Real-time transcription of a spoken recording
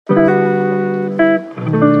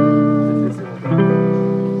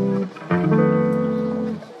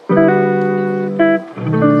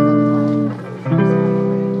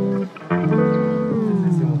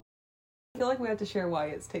share why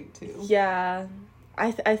it's take 2. Yeah.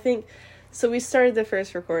 I think... So we started the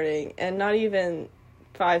first recording, and not even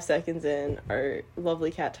 5 seconds in, our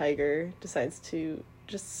lovely cat Tiger decides to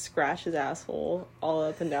just scratch his asshole all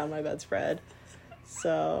up and down my bedspread.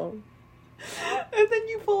 So... And then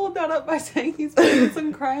you followed that up by saying he's putting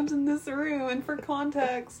some crimes in this room, and for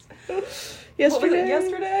context...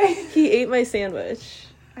 Yesterday? He ate my sandwich.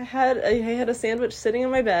 I had a sandwich sitting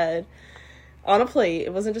on my bed on a plate.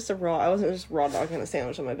 It wasn't just I wasn't just raw dogging a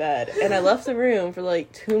sandwich on my bed. And I left the room for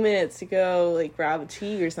like 2 minutes to go like grab a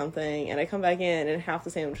tea or something, and I come back in and half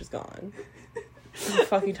the sandwich is gone. I'm a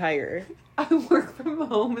fucking tiger. I work from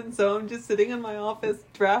home, and so I'm just sitting in my office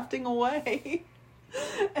drafting away.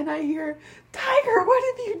 And I hear, Tiger, what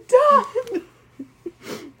have you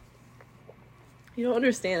done? You don't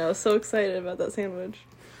understand. I was so excited about that sandwich.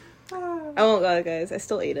 I won't lie, guys. I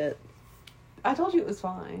still ate it. I told you it was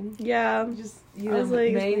fine. Yeah. You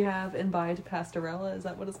may have imbibed pastorella. Is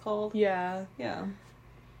that what it's called? Yeah. Yeah.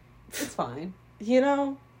 It's fine. You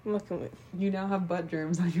know, I'm looking with... You now have butt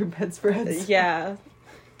germs on your bedspreads. Yeah.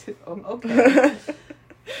 Okay.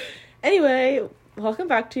 Anyway, welcome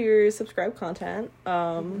back to your subscribe content.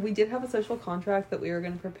 We did have a social contract that we were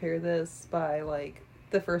going to prepare this by, like,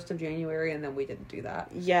 the 1st of January, and then we didn't do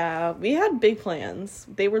that. Yeah, we had big plans.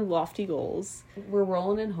 They were lofty goals. We're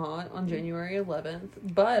rolling in hot on January 11th,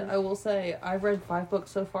 but I will say I've read 5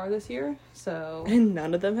 books so far this year, so... And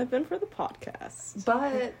none of them have been for the podcast.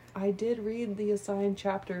 But I did read the assigned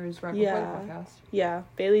chapters right before the podcast. Yeah,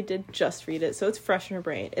 Bailey did just read it, so it's fresh in her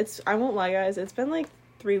brain. I won't lie, guys, it's been like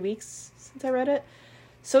 3 weeks since I read it.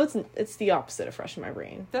 So it's the opposite of fresh in my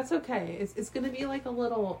brain. That's okay. It's going to be like a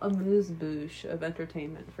little amuse-bouche of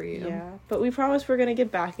entertainment for you. Yeah, but we promise we're going to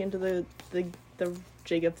get back into the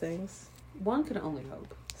jig of things. One can only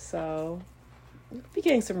hope. So, we'll be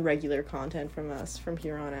getting some regular content from us from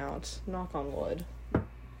here on out. Knock on wood.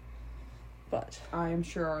 But I'm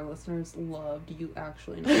sure our listeners loved you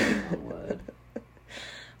actually knocking on wood.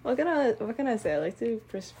 What can I say? I like to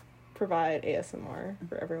provide ASMR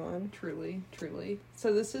for everyone. Truly.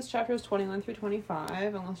 So this is chapters 21 through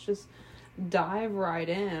 25, and let's just dive right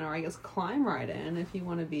in, or I guess climb right in if you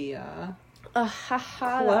want to be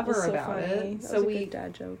clever about it. So we good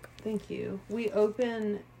dad joke. Thank you. We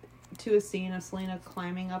open to a scene of Selena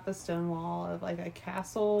climbing up a stone wall of like a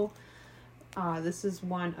castle. This is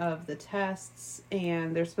one of the tests,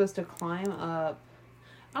 and they're supposed to climb up.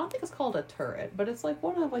 I don't think it's called a turret, but it's like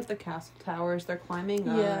one of like the castle towers. They're climbing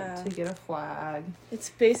up to get a flag. It's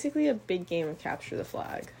basically a big game of capture the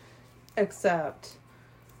flag. Except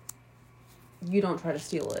you don't try to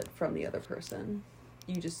steal it from the other person.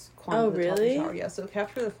 You just climb to the top of the tower. Yeah, so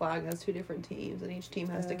capture the flag has 2 different teams, and each team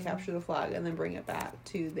has to capture the flag and then bring it back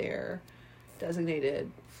to their designated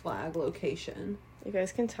flag location. You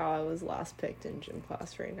guys can tell I was last picked in gym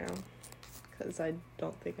class right now. Because I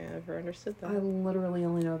don't think I ever understood that. I literally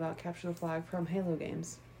only know about capture the flag from Halo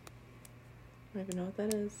games. I don't even know what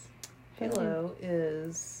that is. Halo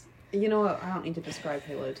is... You know what? I don't need to describe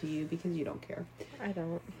Halo to you because you don't care. I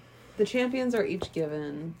don't. The champions are each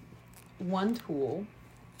given one tool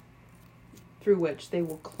through which they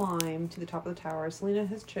will climb to the top of the tower. Selena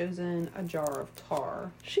has chosen a jar of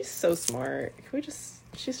tar. She's so smart. She's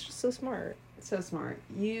just so smart. So smart.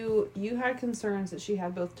 You had concerns that she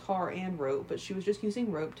had both tar and rope, but she was just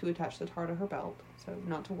using rope to attach the tar to her belt. So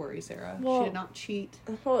not to worry, Sarah. She did not cheat.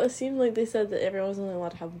 Well, it seemed like they said that everyone was only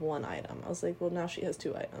allowed to have one item. I was like, well, now she has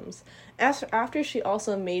 2 items. After she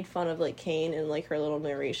also made fun of like Kane in like her little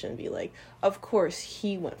narration, be like, of course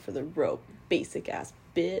he went for the rope, basic ass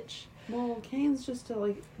bitch. Well, Kane's just a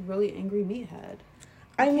like really angry meathead.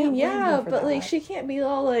 I mean, yeah, but like she can't be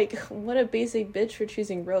all like, what a basic bitch for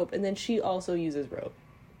choosing rope, and then she also uses rope.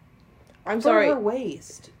 I'm sorry. For her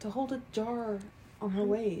waist, to hold a jar on her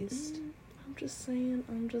waist. I'm just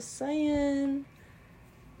saying.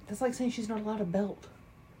 That's like saying she's not allowed a belt.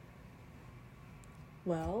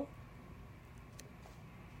 Well,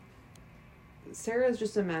 Sarah's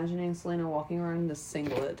just imagining Selena walking around in a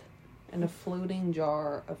singlet and a floating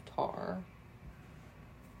jar of tar.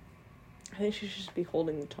 I think she should just be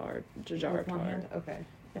holding the jar of tar. Hand? Okay.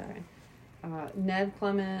 Yeah. Okay. Ned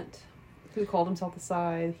Clement, who called himself the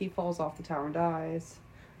Scythe, he falls off the tower and dies.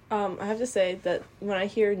 I have to say that when I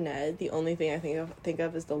hear Ned, the only thing I think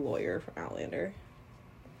of is the lawyer from Outlander.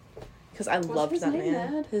 Because I loved that man.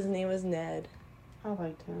 Ned? His name was Ned. I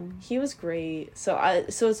liked him. He was great. So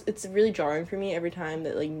it's really jarring for me every time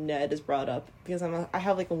that like Ned is brought up, because I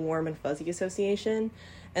have like a warm and fuzzy association,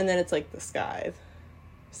 and then it's like the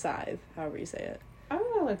Scythe, however you say it. I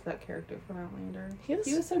really liked that character from Outlander. He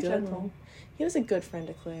was so good. gentle. He was a good friend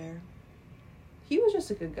to Claire. He was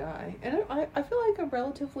just a good guy. And I feel like a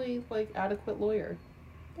relatively, like, adequate lawyer.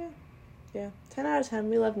 Yeah. 10 out of 10.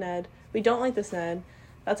 We love Ned. We don't like this Ned.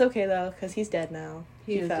 That's okay, though, because he's dead now.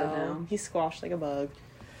 He is dead now. He's squashed like a bug.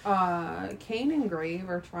 Kane and Grave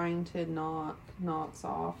are trying to knock Knox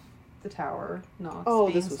off the tower. Knox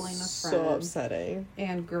being this was Selena's so friend. upsetting.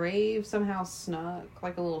 And Grave somehow snuck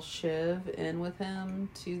like a little shiv in with him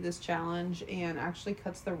to this challenge and actually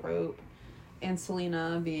cuts the rope. And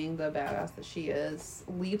Selena, being the badass that she is,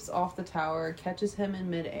 leaps off the tower, catches him in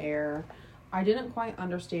midair. I didn't quite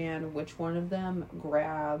understand which one of them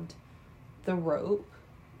grabbed the rope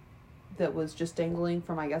that was just dangling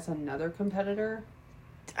from, I guess, another competitor.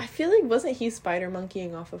 I feel like wasn't he spider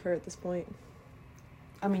monkeying off of her at this point?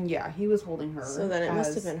 I mean, yeah, he was holding her. So then it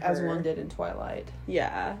must have been her. As one did in Twilight.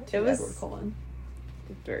 Yeah. It was Edward Cullen.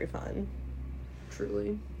 Very fun.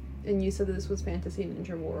 Truly. And you said that this was Fantasy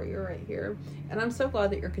Ninja Warrior right here. And I'm so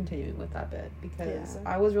glad that you're continuing with that bit because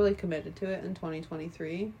I was really committed to it in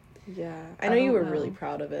 2023. Yeah. I know you were really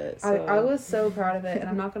proud of it. So. I was so proud of it. And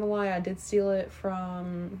I'm not going to lie, I did steal it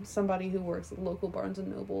from somebody who works at the local Barnes &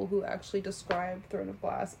 Noble who actually described Throne of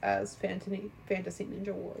Glass as Fantasy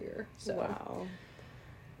Ninja Warrior. So, wow.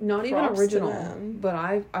 Not even original, but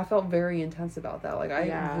I felt very intense about that. Like,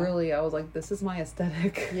 I was like, this is my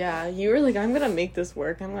aesthetic. Yeah, you were like, I'm gonna make this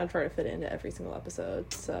work. I'm gonna try to fit it into every single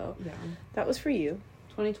episode. So, yeah, that was for you.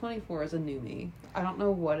 2024 is a new me. I don't know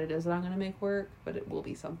what it is that I'm gonna make work, but it will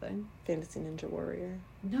be something. Fantasy Ninja Warrior.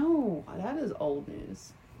 No, that is old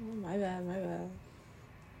news. Oh, my bad.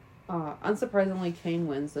 Unsurprisingly, Kane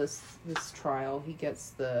wins this trial. He gets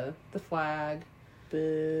the flag.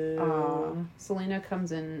 Boo. Selena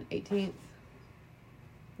comes in 18th,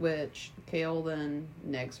 which Kale then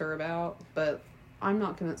negs her about, but I'm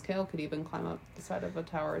not convinced Kale could even climb up the side of a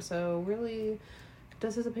tower, so really,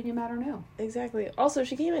 does his opinion matter? No. Exactly. Also,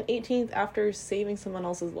 she came in 18th after saving someone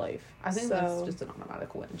else's life. I think that's just an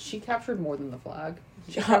automatic win. She captured more than the flag.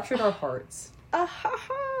 She captured our hearts.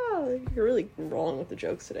 You're really rolling with the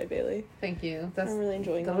jokes today, Bailey. Thank you. I'm really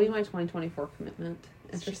enjoying that'll be my 2024 commitment.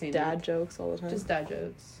 It's just dad jokes all the time. Just dad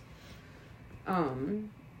jokes.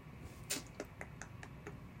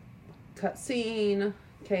 Cutscene.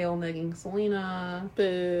 Kale negging Selena.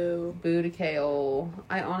 Boo. Boo to Kale.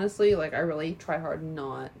 I honestly, I really try hard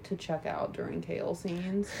not to check out during Kale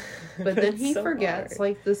scenes. But then he forgets,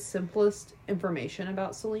 the simplest information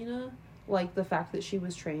about Selena. Like, the fact that she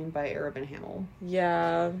was trained by Arabin Hamel.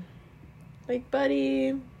 Yeah.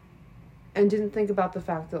 Buddy. And didn't think about the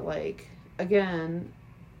fact that, again,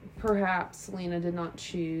 perhaps Selena did not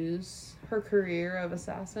choose her career of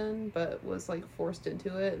assassin, but was, forced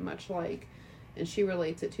into it, much like... And she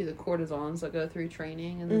relates it to the courtesans that go through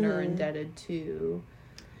training and then are indebted to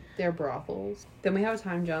their brothels. Then we have a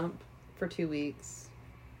time jump for 2 weeks.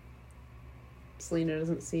 Selena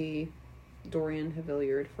doesn't see Dorian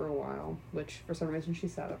Havillard for a while, which for some reason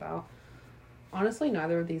she's sad about. Honestly,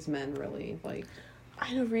 neither of these men really,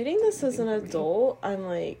 I know, reading this as an adult, I'm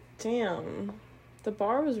like, damn, the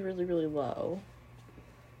bar was really, really low.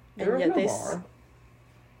 There was no bar.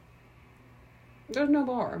 There's no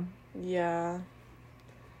bar. Yeah.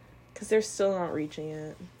 Because they're still not reaching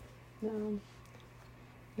it. No.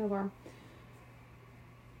 No bar.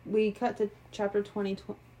 We cut to chapter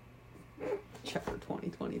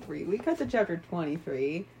 2023. We cut to chapter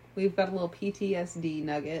 23. We've got a little PTSD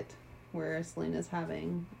nugget where Selena's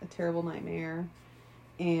having a terrible nightmare.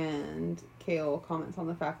 And Kale comments on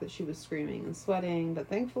the fact that she was screaming and sweating, but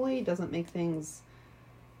thankfully it doesn't make things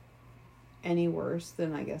any worse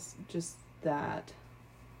than, I guess, just that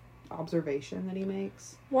observation that he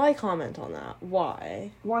makes. Why comment on that?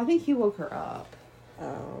 Why? Well, I think he woke her up.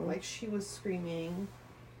 Oh. She was screaming.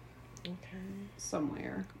 Okay.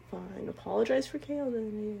 Somewhere. Fine. Apologize for Kale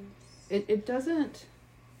then, yes. It doesn't...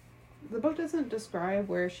 The book doesn't describe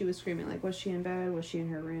where she was screaming. Was she in bed? Was she in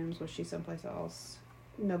her rooms? Was she someplace else?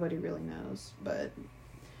 Nobody really knows. But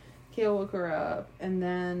Kale woke her up. And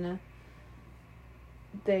then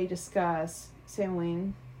they discuss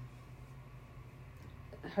Samhain.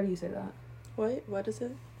 How do you say that? What is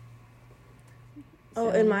it?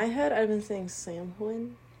 Oh, in my head, I've been saying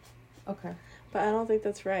Samhain. Okay. But I don't think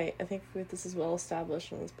that's right. I think this is well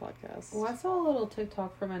established in this podcast. Well, I saw a little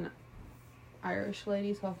TikTok from an Irish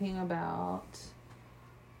lady talking about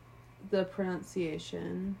the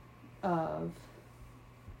pronunciation of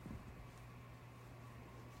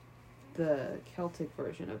the Celtic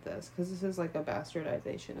version of this. Because this is a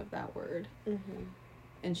bastardization of that word. Mm-hmm.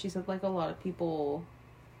 And she said, a lot of people...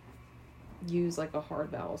 use a hard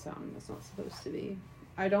vowel sound and it's not supposed to be.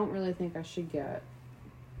 I don't really think I should get,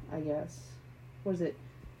 I guess, what is it?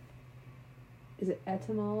 Is it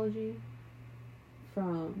etymology?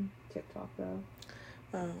 from TikTok, though.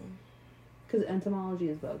 Oh. Because entomology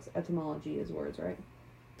is bugs. Etymology is words, right?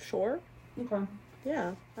 Sure. Okay.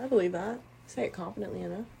 Yeah, I believe that. Say it confidently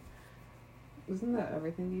enough. Isn't that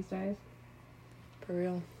everything these days? For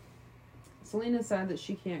real. Selena said that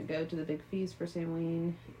she can't go to the big feast for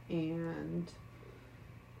Samhain, and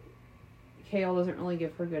Kale doesn't really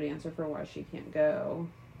give her a good answer for why she can't go.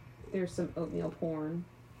 There's some oatmeal porn.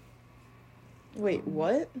 Wait,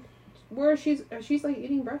 what? Where she's like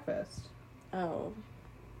eating breakfast. Oh.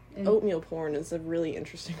 And Oatmeal porn is a really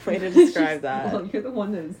interesting way to describe that. Well, you're the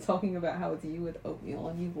one that is talking about how it's you with oatmeal,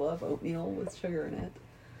 and you love oatmeal with sugar in it.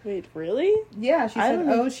 Wait, really? Yeah, she I said, don't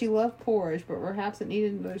know. she loved porridge, but perhaps it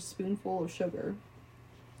needed another spoonful of sugar.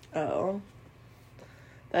 Oh.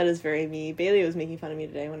 That is very me. Bailey was making fun of me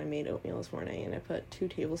today when I made oatmeal this morning, and I put 2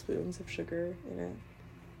 tablespoons of sugar in it.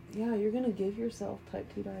 Yeah, you're gonna give yourself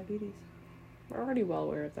type 2 diabetes. We're already well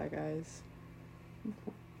aware of that, guys.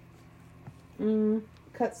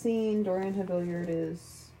 Cutscene, Dorian Havillard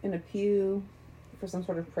is in a pew for some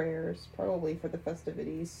sort of prayers, probably for the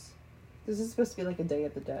festivities. This is supposed to be like a Day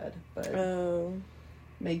of the Dead, but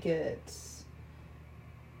make it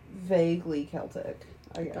vaguely Celtic,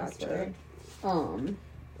 I guess. Gotcha. Right?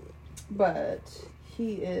 But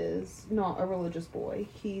he is not a religious boy.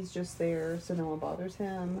 He's just there so no one bothers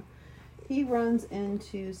him. He runs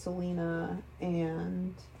into Selena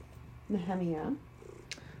and Nehemiah.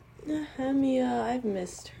 Nehemiah, I've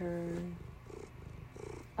missed her.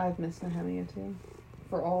 I've missed Nehemiah too.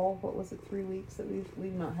 For all, 3 weeks that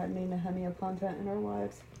we've not had any Nehemiah content in our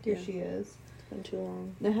lives. Here she is. It's been too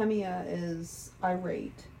long. Nehemiah is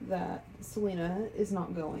irate that Selena is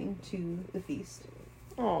not going to the feast.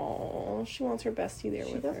 Oh, she wants her bestie there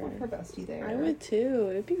with her. She does want her bestie there. I would too.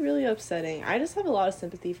 It'd be really upsetting. I just have a lot of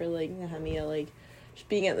sympathy for, like, Nehemiah, like, just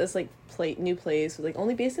being at this, like, new place with, like,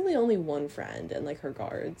 only one friend and, like, her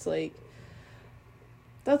guards. Like,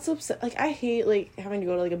 that's upset. Like, I hate, like, having to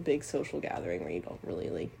go to, like, a big social gathering where you don't really,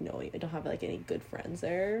 like, know, you don't have, like, any good friends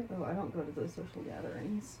there. Oh, I don't go to those social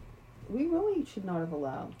gatherings. We really should not have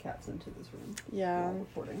allowed cats into this room. Yeah. While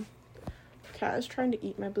recording. Cat is trying to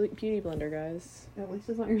eat my beauty blender, guys. At least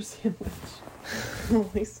it's not your sandwich.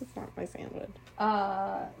 At least it's not my sandwich.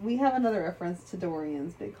 We have another reference to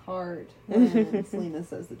Dorian's big heart when Selena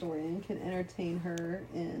says that Dorian can entertain her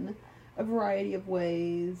in a variety of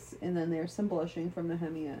ways, and then there's some blushing from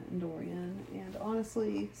Nehemiah and Dorian, and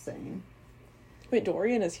honestly, same. Wait,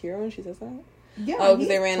 Dorian is here when she says that? Yeah, oh, because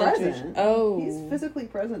they ran present. into. Oh, he's physically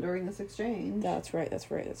present during this exchange. That's right.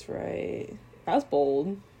 That's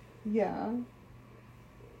bold. Yeah.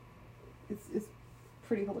 It's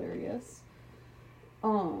pretty hilarious.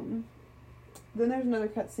 Then there's another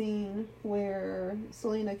cutscene where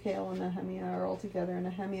Selena, Kale, and Nehemiah are all together, and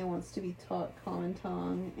Nehemiah wants to be taught common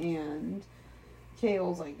tongue, and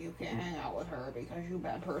Kale's like, you can't hang out with her because you're a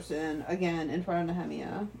bad person, again, in front of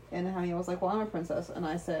Nehemiah. And Nehemiah was like, well, I'm a princess, and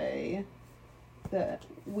I say that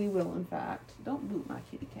we will, in fact, don't boot my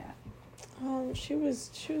kitty cat. She was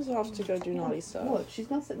off to go do naughty stuff. Look, she's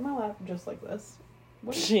gonna sit in my lap just like this.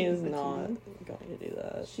 She is not going to do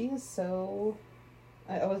that. She is so...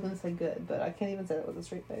 I was gonna say good, but I can't even say that with a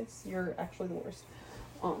straight face. You're actually the worst.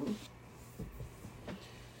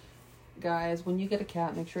 Guys, when you get a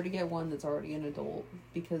cat, make sure to get one that's already an adult.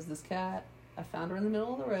 Because this cat, I found her in the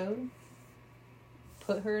middle of the road,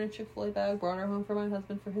 put her in a Chick-fil-A bag, brought her home for my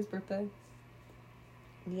husband for his birthday.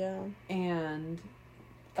 Yeah. And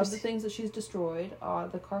of the things that she's destroyed,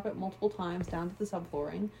 the carpet multiple times down to the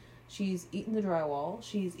subflooring. She's eaten the drywall.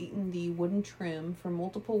 She's eaten the wooden trim from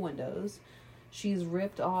multiple windows. She's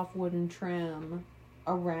ripped off wooden trim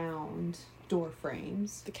around door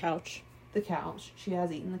frames. The couch. She has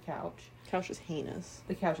eaten the couch. Couch is heinous.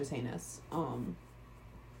 The couch is heinous.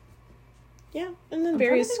 Yeah, and then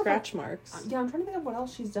various scratch marks. I'm trying to think of what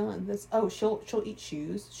else she's done. She'll eat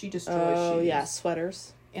shoes. She destroys shoes. Oh yeah,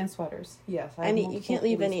 sweaters. And sweaters. Yes. You can't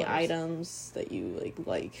leave any items that you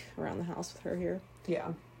like around the house with her here.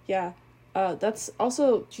 Yeah. Yeah. That's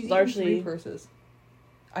also she's largely 3 purses.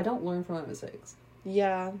 I don't learn from my mistakes.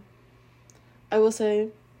 Yeah. I will say,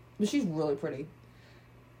 but she's really pretty.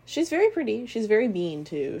 She's very pretty. She's very mean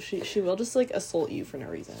too. She will just like assault you for no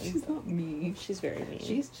reason. She's not mean. She's very mean.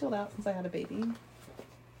 She's chilled out since I had a baby.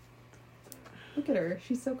 Look at her.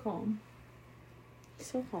 She's so calm.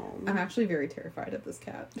 So calm. I'm actually very terrified of this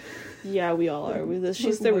cat. Yeah, we all are.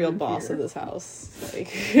 She's the real boss of this house. Like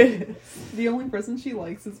the only person she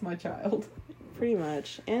likes is my child. Pretty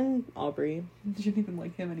much. And Aubrey. She doesn't even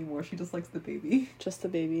like him anymore. She just likes the baby. Just the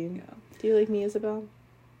baby. Yeah. Do you like me, Isabel?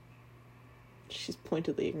 She's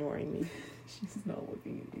pointedly ignoring me. She's not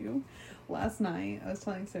looking at you. Last night, I was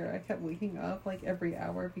telling Sarah I kept waking up like every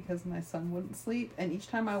hour because my son wouldn't sleep. And each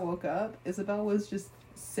time I woke up, Isabel was just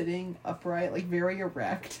sitting upright, like very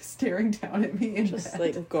erect, staring down at me in just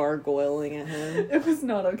bed. like gargoyling at him. It was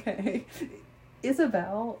not okay.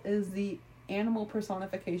 Isabel is the animal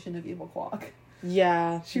personification of Evil Clock.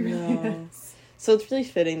 Yeah, She really is. So it's really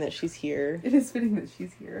fitting that she's here. It is fitting that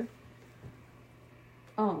she's here.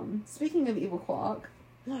 Speaking of Evil Clock,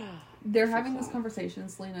 they're having this conversation,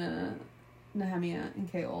 Selena, Nehemiah,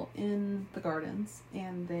 and Kale, in the gardens,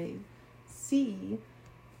 and they see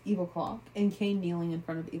Evil Clock and Kane kneeling in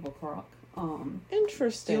front of Evil Clock.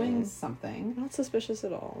 Interesting. Doing something. Not suspicious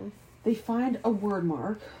at all. They find a word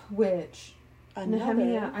mark, which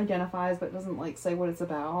Nehemiah identifies but doesn't like say what it's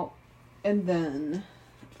about. And then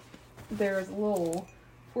there's a little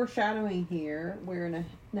foreshadowing here where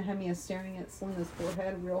Nehemiah is staring at Selena's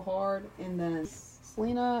forehead real hard, and then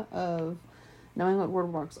Selena of knowing what word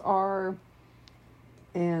marks are,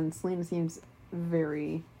 and Selena seems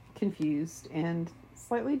very confused and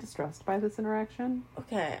slightly distressed by this interaction.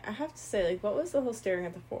 Okay, I have to say, like, what was the whole staring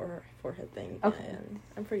at the forehead thing again? Okay.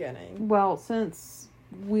 I'm forgetting. Well, since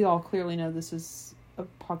we all clearly know this is a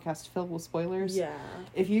podcast filled with spoilers, Yeah.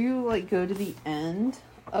 if you, like, go to the end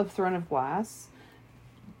of Throne of Glass,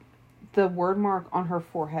 the word mark on her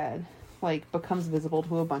forehead, like, becomes visible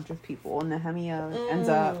to a bunch of people, and Nehemiah ends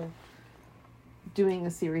up doing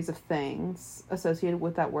a series of things associated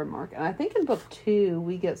with that word mark. And I think in book 2,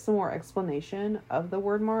 we get some more explanation of the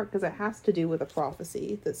word mark, because it has to do with a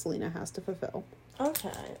prophecy that Selena has to fulfill.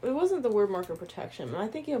 Okay. It wasn't the word mark of protection. I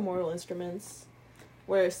think you have mortal instruments,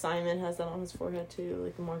 where Simon has that on his forehead too,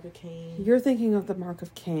 like the mark of Cain. You're thinking of the mark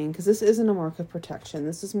of Cain, because this isn't a mark of protection.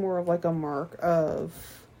 This is more of like a mark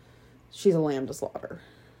of she's a lamb to slaughter.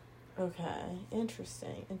 Okay.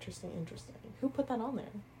 Interesting. Who put that on there?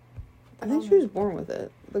 I think she was born with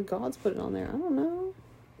it. The gods put it on there. I don't know.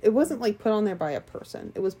 It wasn't like put on there by a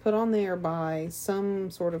person. It was put on there by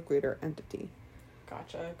some sort of greater entity.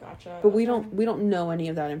 Gotcha. But we don't know any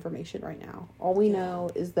of that information right now. All we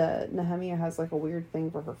know is that Nehemiah has like a weird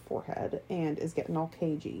thing for her forehead and is getting all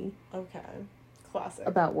cagey. Okay. Classic.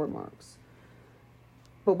 About word marks.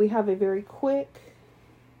 But we have a very quick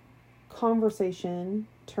conversation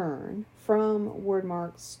turn from word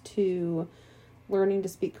marks to learning to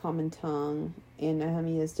speak common tongue, and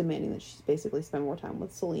Nehemiah is demanding that she basically spend more time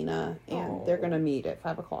with Selena, and they're going to meet at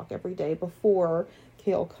 5 o'clock every day before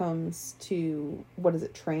Kale comes to,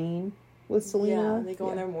 train with Selena? Yeah, they go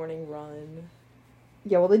on their morning run.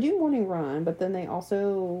 Yeah, well, they do morning run, but then they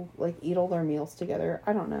also, like, eat all their meals together.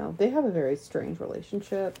 I don't know. They have a very strange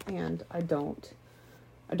relationship, and I don't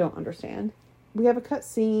understand. We have a cut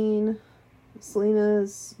scene.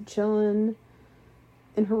 Selena's chilling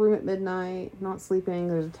in her room at midnight, not sleeping.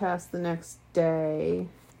 There's a test the next day,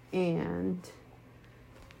 and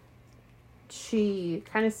she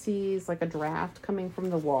kind of sees like a draft coming from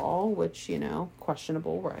the wall, which,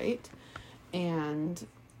 questionable, right? And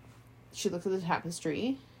she looks at the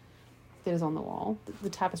tapestry that is on the wall. The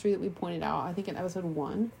tapestry that we pointed out, I think in episode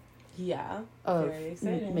 1. Yeah. Of very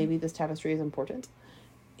exciting. Maybe this tapestry is important.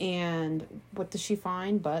 And what does she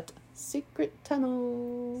find but secret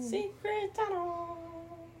tunnel? Secret tunnel.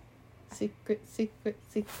 Secret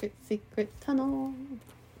tunnel.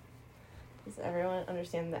 Does everyone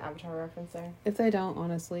understand the Avatar reference there? If they don't,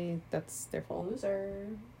 honestly, that's their fault. Loser.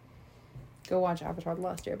 Go watch Avatar: The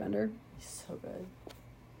Last Airbender. So good.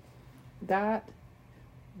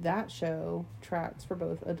 That show tracks for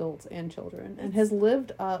both adults and children and has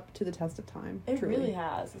lived up to the test of time. It truly. really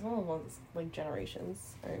has. It's one of the ones, like,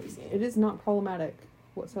 generations are ever seen. It is not problematic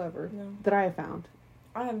whatsoever that I have found.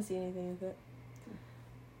 I haven't seen anything with it.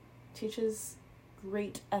 Teaches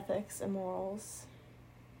great ethics and morals.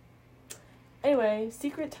 Anyway,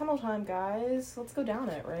 secret tunnel time, guys. Let's go down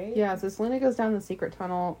it, right? Yeah, so Selena goes down the secret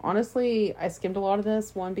tunnel. Honestly, I skimmed a lot of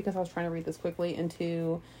this. 1, because I was trying to read this quickly, and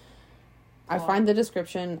 2, I find the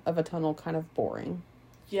description of a tunnel kind of boring.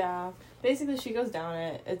 Yeah. Basically, she goes down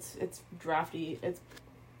it. It's drafty. It's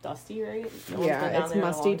dusty, right? It's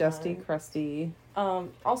musty, dusty, crusty.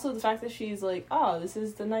 Also, the fact that she's like, this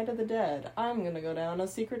is the Night of the Dead. I'm gonna go down a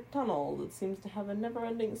secret tunnel that seems to have a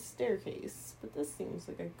never-ending staircase. But this seems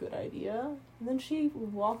like a good idea. And then she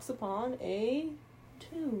walks upon a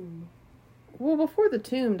tomb. Well, before the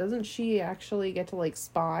tomb, doesn't she actually get to, like,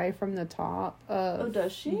 spy from the top of... Oh,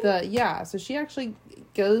 does she? So she actually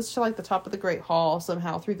goes to, like, the top of the Great Hall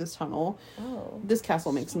somehow through this tunnel. Oh. This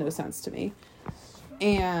castle makes no sense to me.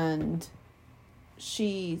 And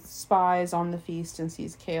she spies on the feast and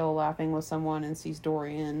sees Kale laughing with someone and sees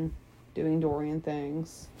Dorian doing Dorian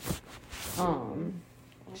things.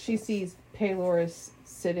 She sees Pelorus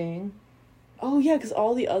sitting. Oh, yeah, because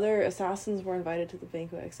all the other assassins were invited to the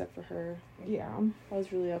banquet except for her. Yeah. That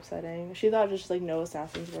was really upsetting. She thought just, like, no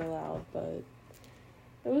assassins were allowed, but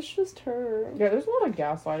it was just her. Yeah, there's a lot of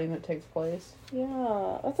gaslighting that takes place.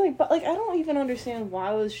 Yeah. That's like, but, like, I don't even understand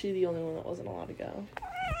why was she the only one that wasn't allowed to go.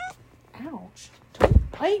 Ouch.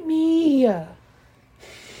 Don't bite me!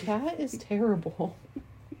 That is terrible.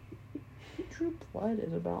 True blood,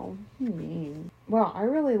 Isabel. You mean? Wow, I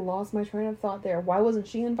really lost my train of thought there. Why wasn't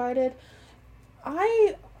she invited?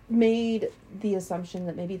 I made the assumption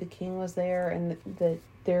that maybe the king was there and that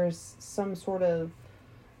there's some sort of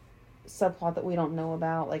subplot that we don't know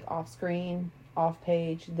about, like off screen, off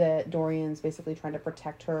page, that Dorian's basically trying to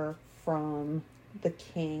protect her from the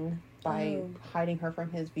king by hiding her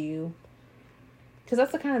from his view. Because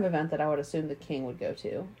that's the kind of event that I would assume the king would go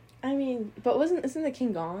to. I mean, but isn't the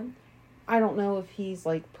king gone? I don't know if he's,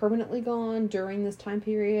 like, permanently gone during this time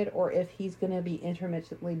period or if he's going to be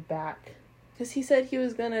intermittently back. Because he said he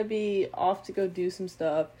was going to be off to go do some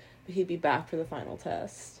stuff, but he'd be back for the final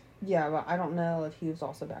test. Yeah, but I don't know if he was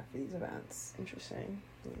also back for these events. Interesting.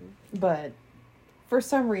 But for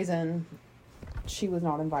some reason, she was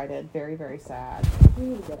not invited. Very, very sad. We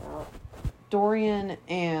need to get out. Dorian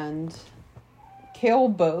and Kale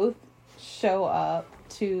both show up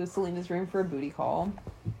to Selena's room for a booty call.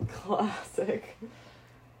 Classic.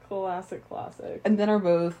 Classic. And then are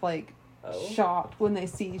both, like, shocked when they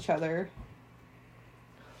see each other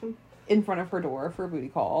in front of her door for a booty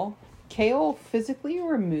call. Kale physically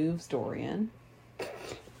removes Dorian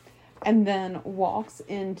and then walks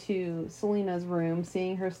into Selena's room,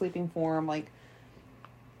 seeing her sleeping form. Like,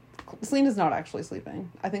 Selena's not actually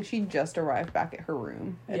sleeping. I think she just arrived back at her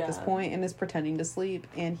room at this point and is pretending to sleep,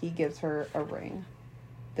 and he gives her a ring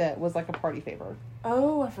that was like a party favor.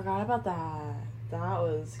 Oh, I forgot about that. That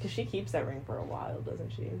was... Because she keeps that ring for a while,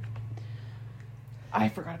 doesn't she? I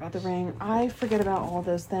forgot about the ring. I forget about all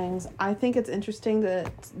those things. I think it's interesting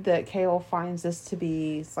that Kale finds this to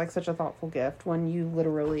be, like, such a thoughtful gift when you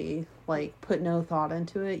literally, like, put no thought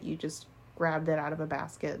into it. You just grabbed it out of a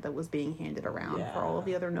basket that was being handed around for all of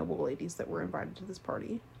the other noble ladies that were invited to this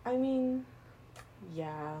party. I mean,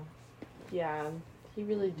 yeah. He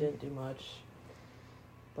really didn't do much.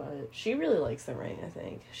 But she really likes the ring, I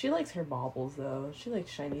think. She likes her baubles, though. She likes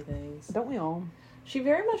shiny things. Don't we all? She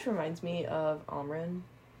very much reminds me of Amren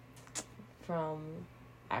from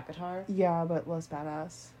Akatar. Yeah, but less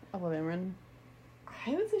badass. I love Imran.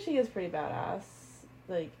 I would say she is pretty badass.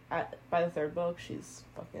 Like, by the third book, she's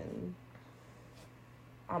fucking...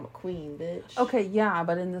 I'm a queen, bitch. Okay, yeah,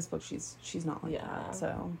 but in this book, she's not like that,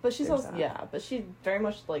 so... But she's also... that. Yeah, but she very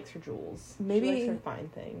much likes her jewels. Maybe... She likes her fine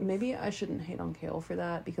things. Maybe I shouldn't hate on Kale for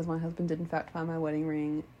that, because my husband did in fact find my wedding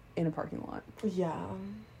ring in a parking lot. Yeah.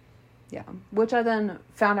 Yeah. Which I then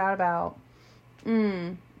found out about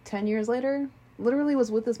 10 years later. Literally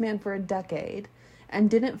was with this man for a decade and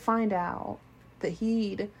didn't find out that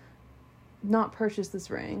he'd not purchased this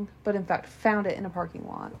ring, but in fact found it in a parking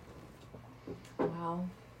lot. Wow.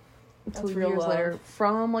 Until years later,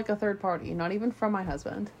 from, like, a third party, not even from my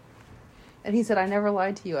husband. And he said, I never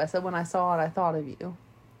lied to you. I said, when I saw it, I thought of you.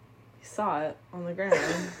 He saw it on the ground.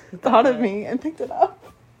 Thought of me and picked it up.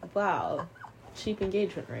 Wow. Cheap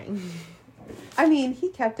engagement ring. I mean, he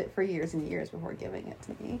kept it for years and years before giving it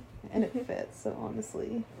to me. And it fits, so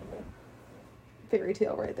honestly, fairy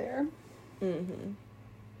tale right there. Mm-hmm.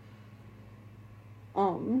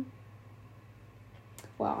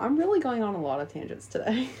 Wow, I'm really going on a lot of tangents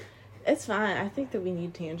today. It's fine. I think that we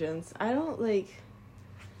need tangents. I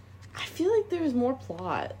feel like there was more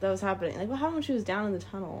plot that was happening. Like, what happened when she was down in the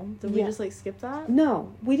tunnel? Did we just, like, skip that?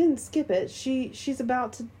 No, we didn't skip it. She's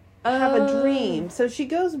about to have a dream. So she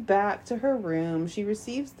goes back to her room. She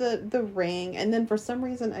receives the ring, and then for some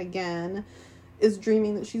reason, again, is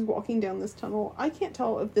dreaming that she's walking down this tunnel. I can't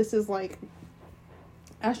tell if this is, like,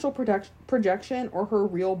 astral projection or her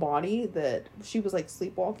real body, that she was, like,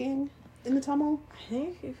 sleepwalking in the tunnel. I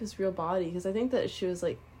think it was real body, because I think that she was,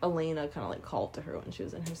 like, Elena kind of, like, called to her when she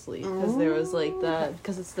was in her sleep, because there was, like,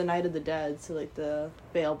 because it's the night of the dead, so, like, the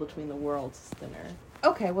veil between the worlds is thinner.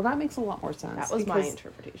 Okay, well, that makes a lot more sense. That was my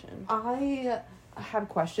interpretation. I had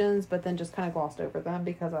questions, but then just kind of glossed over them,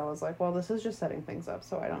 because I was like, well, this is just setting things up,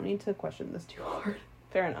 so I don't need to question this too hard.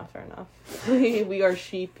 Fair enough. We are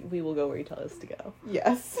sheep. We will go where you tell us to go.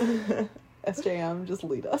 Yes. SJM, just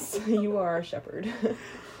lead us. You are our shepherd.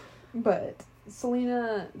 But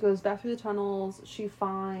Selena goes back through the tunnels. She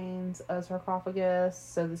finds a sarcophagus.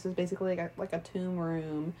 So this is basically like a tomb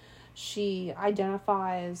room. She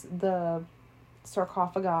identifies the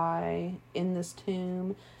sarcophagi in this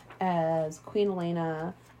tomb as Queen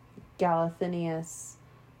Elena Galathinius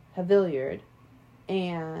Haviliard,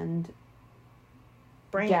 and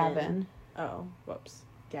Gavin. Oh, whoops.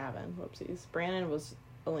 Gavin, whoopsies. Brandon was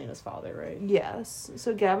Elena's father, right? Yes.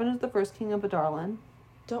 So Gavin is the first king of Adarlan.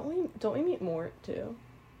 Don't we meet Mort too?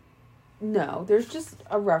 No, there's just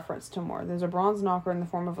a reference to Mort. There's a bronze knocker in the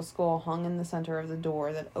form of a skull hung in the center of the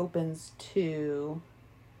door that opens to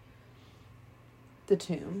the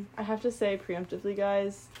tomb. I have to say preemptively,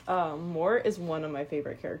 guys, Mort is one of my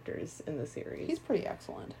favorite characters in the series. He's pretty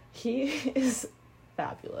excellent. He is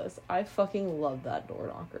fabulous. I fucking love that door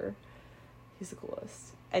knocker. He's the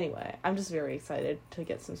coolest. Anyway, I'm just very excited to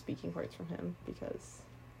get some speaking parts from him because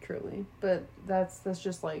truly, but that's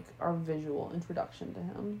just like our visual introduction to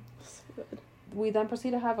him. So good. We then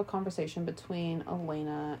proceed to have a conversation between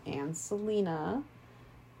Elena and Selena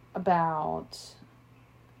about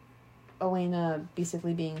Elena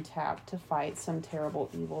basically being tapped to fight some terrible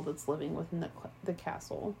evil that's living within the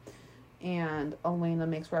castle. And Elena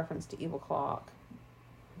makes reference to Evil Clock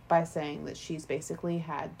by saying that she's basically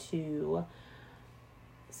had to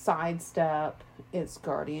sidestep its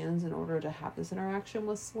guardians in order to have this interaction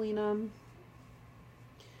with Selena.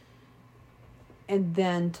 And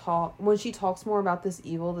then when she talks more about this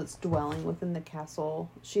evil that's dwelling within the castle,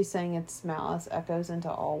 she's saying its malice echoes into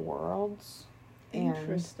all worlds.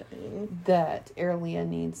 Interesting. And that Erlia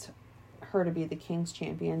needs her to be the king's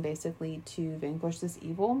champion, basically, to vanquish this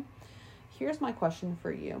evil. Here's my question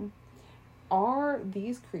for you. Are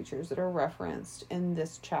these creatures that are referenced in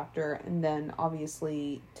this chapter and then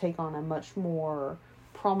obviously take on a much more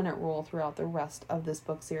prominent role throughout the rest of this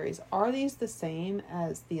book series, are these the same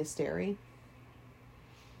as the Asteri?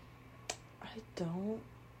 I don't...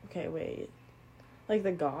 Okay, wait. Like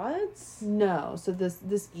the gods? No, so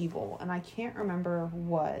this evil, and I can't remember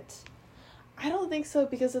what. I don't think so,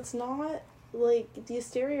 because it's not, like, the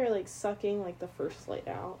Asteri are, like, sucking, like, the first light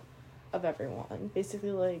out of everyone.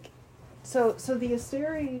 Basically, like... So the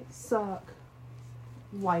Asteri suck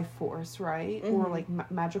life force, right? Mm-hmm. Or,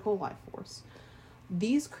 like, magical life force.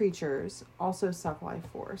 These creatures also suck life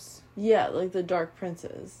force. Yeah, like the Dark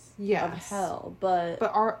Princes of Yes. hell, but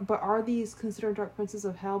are these considered Dark Princes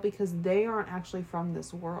of hell? Because they aren't actually from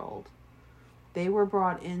this world. They were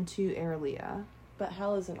brought into Erlia. but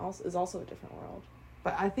hell is also a different world.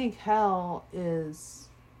 But I think hell is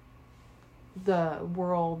the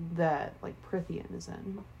world that, like, Prithian is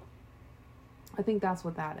in. I think that's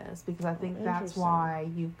what that is. Because I think that's why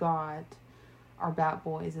you've got our Bat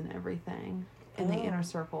Boys and everything in the inner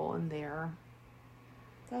circle and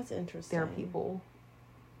That's interesting. their people.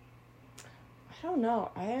 I don't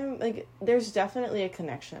know. I am, like, there's definitely a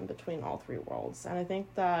connection between all three worlds. And I think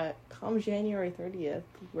that come January 30th,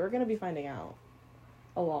 we're going to be finding out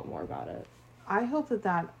a lot more about it. I hope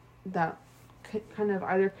that kind of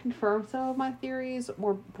either confirms some of my theories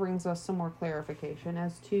or brings us some more clarification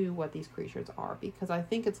as to what these creatures are. Because I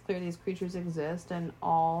think it's clear these creatures exist in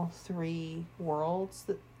all three worlds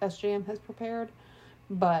that SJM has prepared.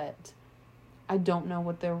 But I don't know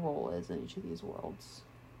what their role is in each of these worlds.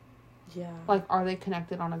 Yeah. Like, are they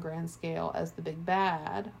connected on a grand scale as the big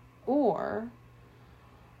bad? Or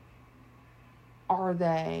are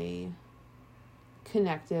they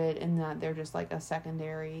connected in that they're just like a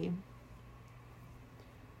secondary...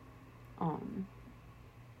 I'm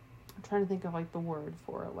trying to think of, like, the word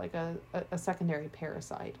for it. Like a secondary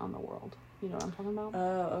parasite on the world. You know what I'm talking about?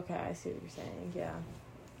 Oh, okay. I see what you're saying. Yeah.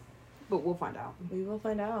 But we'll find out. We will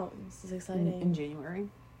find out. This is exciting. In January.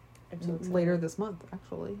 I'm so excited. Later this month,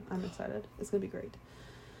 actually. I'm excited. It's going to be great.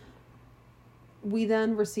 We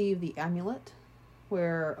then receive the amulet,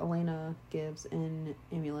 where Elena gives an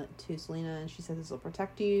amulet to Selena, and she says this will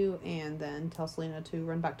protect you, and then tells Selena to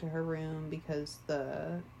run back to her room because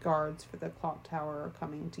the guards for the clock tower are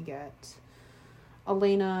coming to get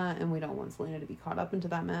Elena, and we don't want Selena to be caught up into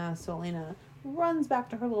that mess. So Elena runs back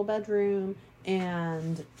to her little bedroom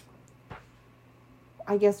and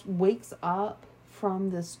I guess wakes up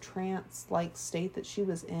from this trance-like state that she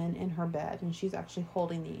was in her bed, and she's actually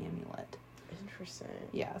holding the amulet. Interesting.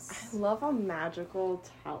 Yes. I love a magical,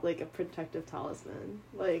 like a protective talisman.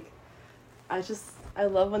 Like, I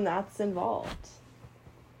love when that's involved.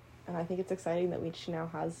 And I think it's exciting that she now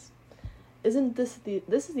has... this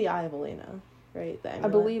is the Eye of Elena, right? The I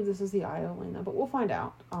amulet? believe this is the Eye of Elena, but we'll find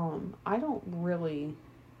out. I don't really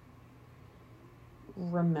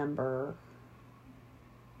remember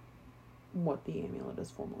what the amulet is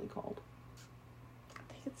formally called.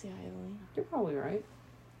 I think it's the Eye of Elena. You're probably right.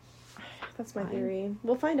 That's my theory.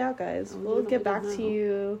 We'll find out, guys. I We'll get back don't to know.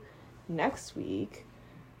 you next week.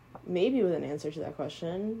 Maybe with an answer to that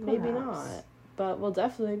question. Maybe Perhaps. not. But we'll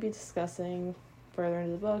definitely be discussing further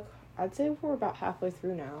into the book I'd say we're about halfway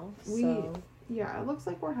through now. Yeah, it looks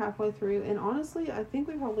like we're halfway through, and honestly, I think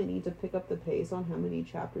we probably need to pick up the pace on how many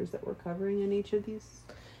chapters that we're covering in each of these.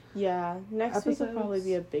 Yeah, next episodes. week will probably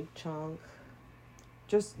be a big chunk.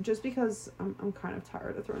 Just because I'm kind of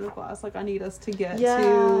tired of Throne of Glass. Like, I need us to get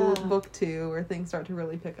to book 2 where things start to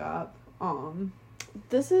really pick up.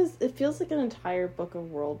 It feels like an entire book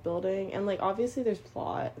of world building, and like obviously there's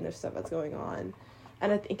plot and there's stuff that's going on,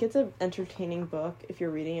 and I think it's an entertaining book if you're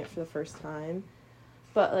reading it for the first time,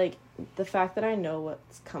 but like the fact that I know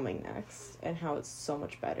what's coming next and how it's so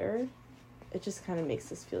much better, it just kind of makes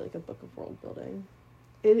this feel like a book of world building.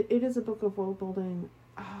 It is a book of world building.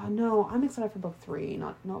 No, I'm excited for book 3,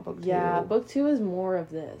 not book 2. Yeah, book 2 is more of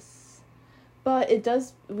this, but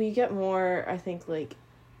we get more, I think, like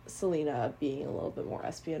Selena being a little bit more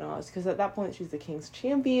espionage, because at that point she's the king's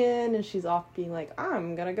champion and she's off being like,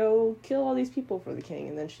 I'm gonna go kill all these people for the king,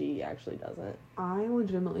 and then she actually doesn't. I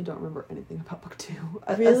legitimately don't remember anything about book 2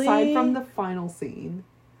 really? Aside from the final scene.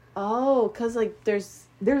 Oh, because like there's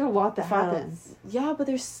a lot that happens. Yeah, but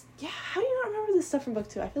how do you not remember this stuff from book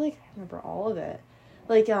 2? I feel like I remember all of it.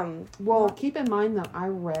 Like keep in mind that I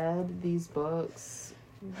read these books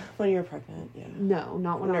when you were pregnant. Yeah. No,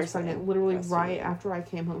 not when I was pregnant. Literally right after I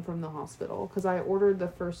came home from the hospital, because I ordered the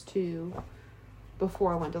first 2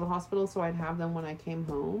 before I went to the hospital, so I'd have them when I came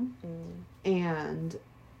home, and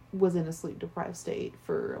was in a sleep deprived state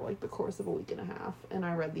for like the course of a week and a half, and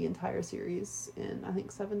I read the entire series in I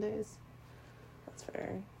think 7 days. That's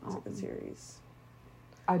fair. It's a good series.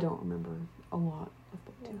 I don't remember a lot of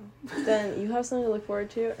book 2. Then you have something to look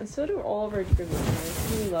forward to, and so do all of our dear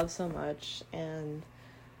listeners who we love so much, and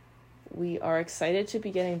we are excited to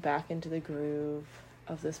be getting back into the groove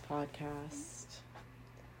of this podcast,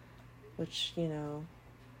 which, you know,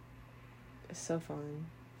 is so fun.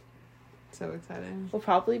 So exciting. We'll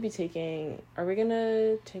probably be are we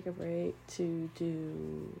gonna take a break to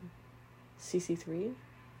do CC3?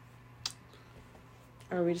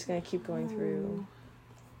 Or are we just gonna keep going through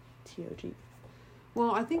TOG?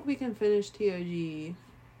 Well, I think we can finish TOG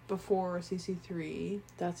before CC3.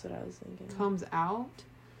 That's what I was thinking. Comes out.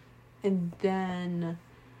 And then,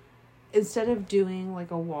 instead of doing, like,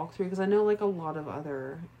 a walkthrough, because I know, like, a lot of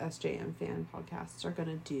other SJM fan podcasts are going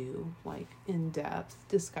to do, like, in-depth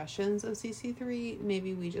discussions of CC3,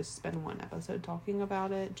 maybe we just spend one episode talking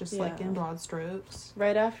about it, just, like, in broad strokes.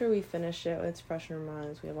 Right after we finish it, it's fresh in our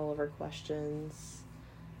minds. We have all of our questions,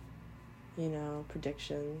 you know,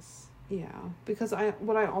 predictions. Yeah, because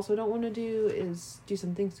what I also don't want to do is do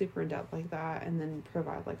something super in-depth like that and then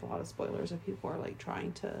provide, like, a lot of spoilers if people are, like,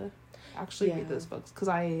 trying to actually read those books. Because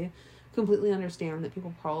I completely understand that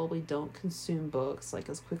people probably don't consume books, like,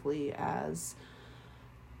 as quickly as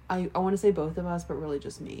I want to say both of us, but really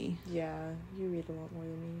just me. Yeah, you read a lot more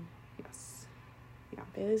than me. Yes. Yeah.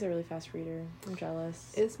 Bailey's a really fast reader. I'm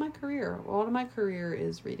jealous. It's my career. A lot of my career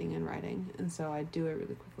is reading and writing, and so I do it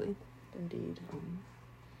really quickly. Indeed.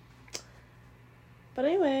 But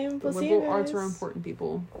anyway, we'll see you guys. Liberal arts are important,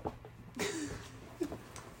 people.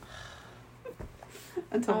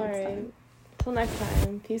 Until next time. Till next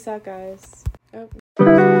time. Peace out, guys. Oh,